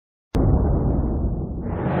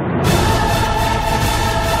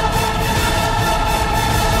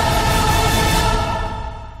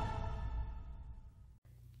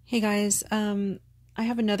Hey guys, I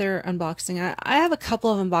have another unboxing. I have a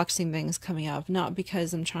couple of unboxing things coming up, not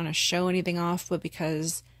because I'm trying to show anything off, but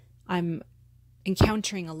because I'm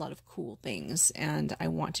encountering a lot of cool things and I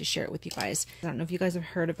want to share it with you guys. I don't know if you guys have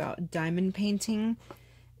heard about diamond painting.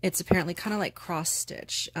 It's apparently kind of like cross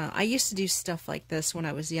stitch. I used to do stuff like this when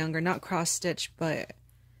I was younger, not cross stitch, but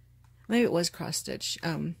maybe it was cross stitch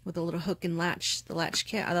with a little hook and latch, the latch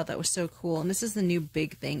kit. I thought that was so cool. And this is the new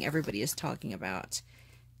big thing everybody is talking about.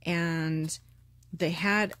 And they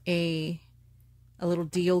had a little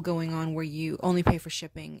deal going on where you only pay for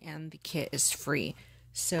shipping and the kit is free.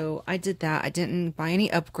 So I did that. I didn't buy any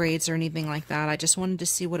upgrades or anything like that. I just wanted to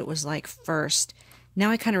see what it was like first. Now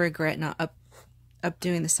I kind of regret not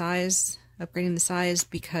upgrading the size,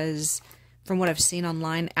 because from what I've seen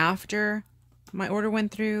online after my order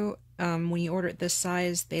went through, when you order it this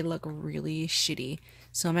size, they look really shitty.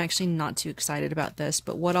 So I'm actually not too excited about this.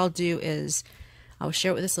 But what I'll do is I'll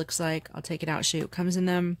show what this looks like. I'll take it out, show you what comes in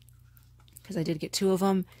them, because I did get 2 of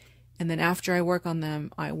them. And then after I work on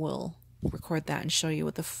them, I will record that and show you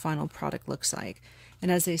what the final product looks like.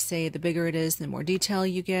 And as they say, the bigger it is, the more detail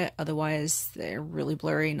you get. Otherwise, they're really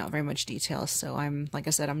blurry, not very much detail. So like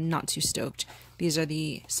I said, I'm not too stoked. These are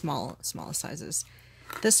the smallest sizes.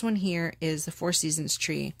 This one here is the Four Seasons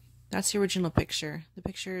tree. That's the original picture. The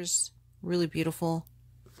picture's really beautiful.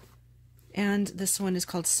 And this one is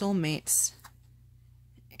called Soulmates.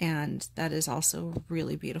 And that is also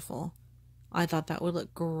really beautiful. I thought that would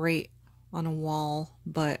look great on a wall,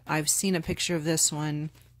 but I've seen a picture of this one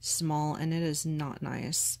small and it is not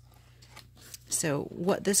nice. So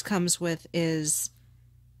what this comes with is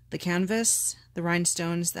the canvas, the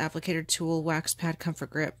rhinestones, the applicator tool, wax pad, comfort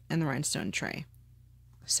grip, and the rhinestone tray.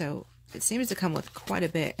 So it seems to come with quite a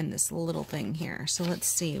bit in this little thing here. So let's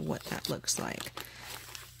see what that looks like.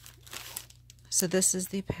 So this is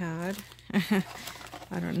the pad.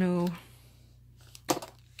 I don't know.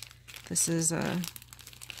 This is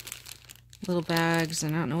little bags,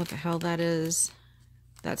 and I don't know what the hell that is.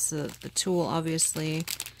 That's the tool, obviously.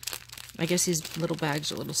 I guess these little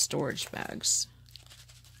bags are little storage bags.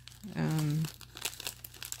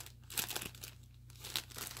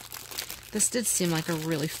 This did seem like a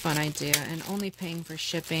really fun idea, and only paying for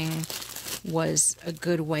shipping was a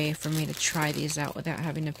good way for me to try these out without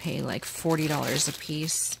having to pay like $40 a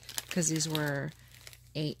piece, because these were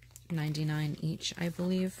 $8.99 each, I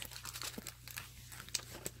believe.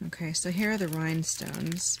 Okay, so here are the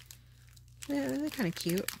rhinestones. They're kind of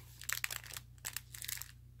cute.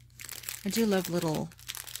 I do love little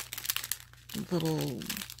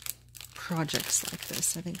projects like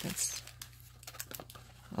this. I think that's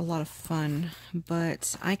a lot of fun.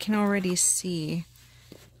 But I can already see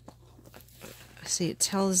it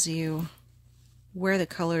tells you where the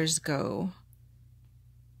colors go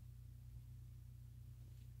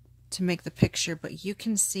to make the picture, but you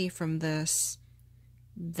can see from this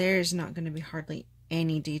there's not going to be hardly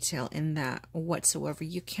any detail in that whatsoever.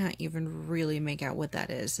 You can't even really make out what that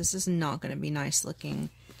is. This is not going to be nice looking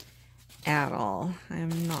at all. I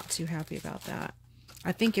am not too happy about that.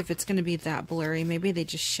 I think if it's going to be that blurry, maybe they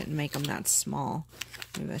just shouldn't make them that small.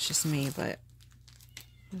 Maybe that's just me, but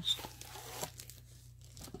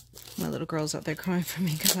my little girl's out there crying for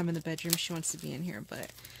me because I'm in the bedroom. She wants to be in here, but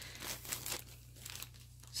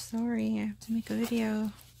sorry, I have to make a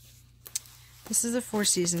video. This is a Four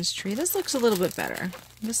Seasons tree. This looks a little bit better.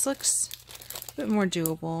 This looks a bit more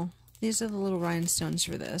doable. These are the little rhinestones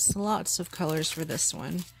for this. Lots of colors for this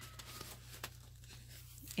one.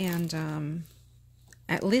 And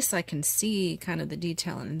at least I can see kind of the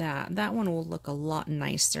detail in that. That one will look a lot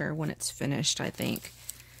nicer when it's finished, I think,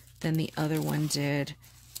 than the other one did.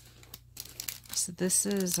 So this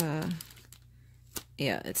is,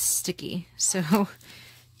 yeah, it's sticky. So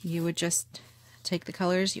you would just take the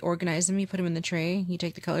colors, you organize them, you put them in the tray, you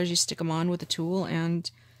take the colors, you stick them on with a tool, and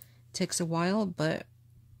it takes a while, but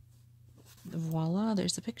voila,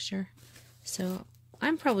 there's the picture. So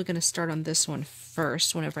I'm probably going to start on this one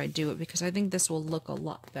first whenever I do it, because I think this will look a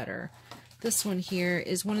lot better. This one here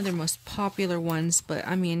is one of their most popular ones, but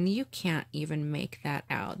I mean, you can't even make that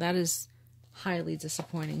out. That is highly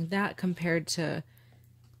disappointing. That compared to,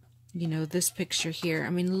 you know, this picture here. I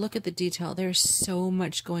mean, look at the detail. There's so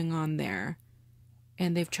much going on there.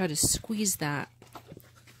 And they've tried to squeeze that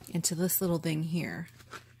into this little thing here.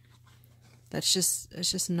 That's just,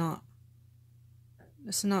 it's not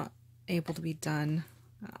able to be done.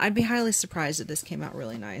 I'd be highly surprised if this came out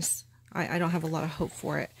really nice. I don't have a lot of hope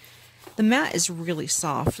for it. The mat is really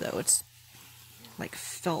soft though. It's like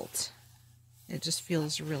felt. It just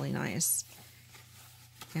feels really nice.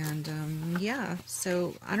 And yeah,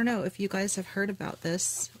 so I don't know if you guys have heard about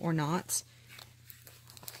this or not.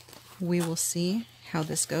 we will see how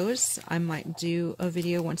this goes. I might do a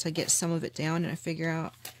video once I get some of it down and I figure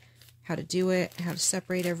out how to do it, how to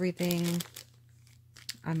separate everything.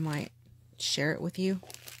 I might share it with you,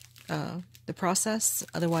 the process.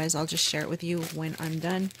 Otherwise, I'll just share it with you when I'm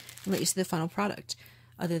done and let you see the final product.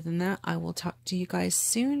 Other than that, I will talk to you guys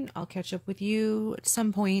soon. I'll catch up with you at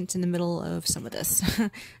some point in the middle of some of this.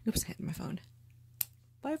 Oops, I hit my phone.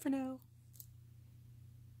 Bye for now.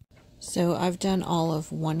 So I've done all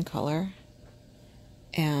of one color,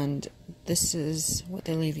 and this is what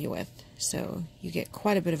they leave you with. So you get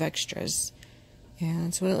quite a bit of extras, and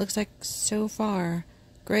that's what it looks like so far.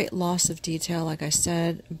 Great loss of detail, like I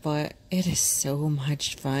said, but it is so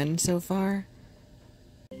much fun so far.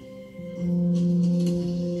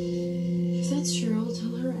 If that's true, I'll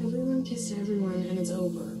tell her everyone kissed everyone and it's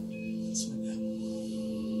over.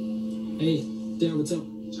 Hey, Dad, what's up?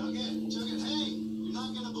 Jughead, hey! You're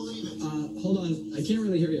not gonna believe it. Hold on. I can't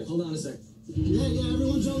really hear you. Hold on a sec. Yeah,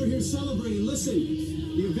 everyone's over here celebrating. Listen,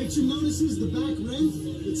 the eviction notices, the back rent,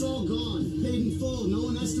 it's all gone. Paid in full. No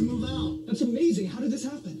one has to move out. That's amazing. How did this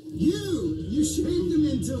happen? You shamed him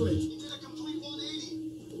into it. He did a complete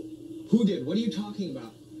 180. Who did? What are you talking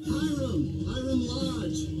about? Hiram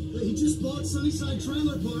Lodge. He just bought Sunnyside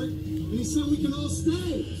Trailer Park, and he said we can all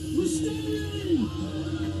stay. We're staying!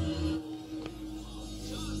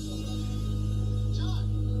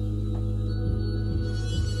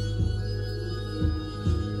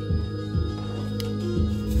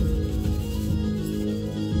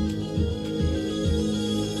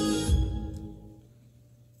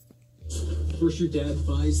 First your dad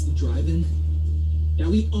buys the drive-in.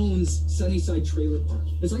 Now he owns Sunnyside Trailer Park.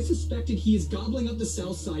 As I suspected, he is gobbling up the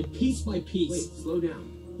South Side piece by piece. Wait, slow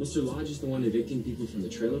down. Mr. Lodge is the one evicting people from the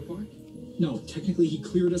trailer park? No, technically he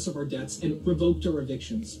cleared us of our debts and revoked our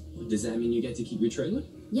evictions. Does that mean you get to keep your trailer?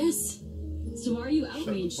 Yes. So why are you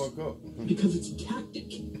outraged? Shut the fuck up. Because it's a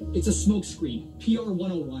tactic. It's a smokescreen. PR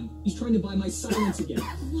 101. He's trying to buy my silence again.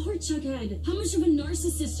 Lord Jughead, how much of a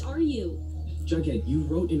narcissist are you? Jughead, you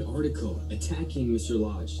wrote an article attacking Mr.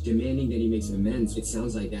 Lodge, demanding that he makes amends. It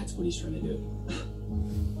sounds like that's what he's trying to do.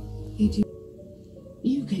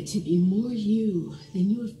 You get to be more you than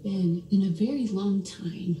you have been in a very long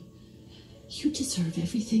time. You deserve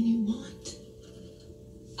everything you want.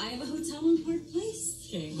 I have a hotel in Park Place,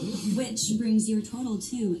 which brings your total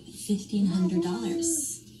to $1,500.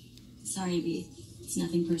 Sorry, B. It's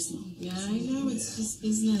nothing personal. Yeah, I know. It's just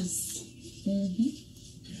business.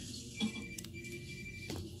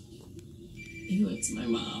 Ew, it's my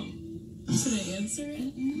mom. Should I answer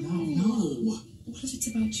it? No. What if it's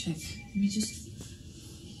about Chick? Let me just...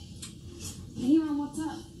 Hey, Mom, what's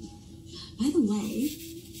up? By the way,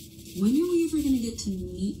 when are we ever going to get to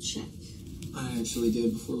meet Chick? I actually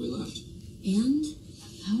did before we left. And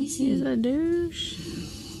how is he? He's a douche.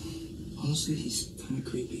 Honestly, he's kind of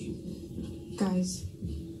creepy. Guys,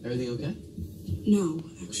 Everything okay? no,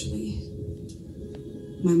 actually.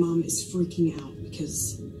 My mom is freaking out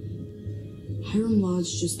because Hiram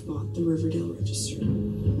Lodge just bought the Riverdale Register.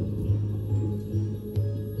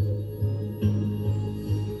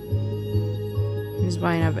 He's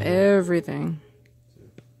buying up everything.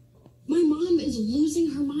 My mom is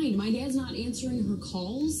losing her mind. My dad's not answering her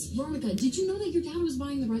calls. Veronica, did you know that your dad was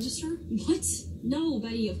buying the register? What? No,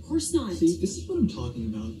 Betty, of course not. See, this is what I'm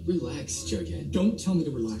talking about. Relax, Jughead. Don't tell me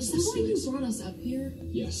to relax. Is I'm that why you serious. brought us up here?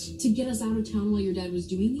 Yes. To get us out of town while your dad was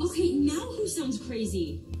doing this? Okay, now who sounds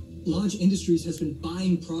crazy? Lodge Industries has been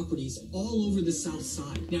buying properties all over the South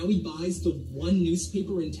Side. Now he buys the one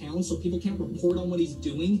newspaper in town so people can't report on what he's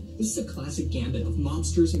doing. This is a classic gambit of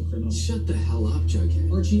mobsters and criminals. Shut the hell up,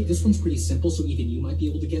 Jughead. Archie, this one's pretty simple, so even you might be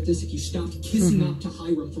able to get this if you stopped kissing up to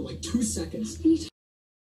Hiram for like 2 seconds. Can you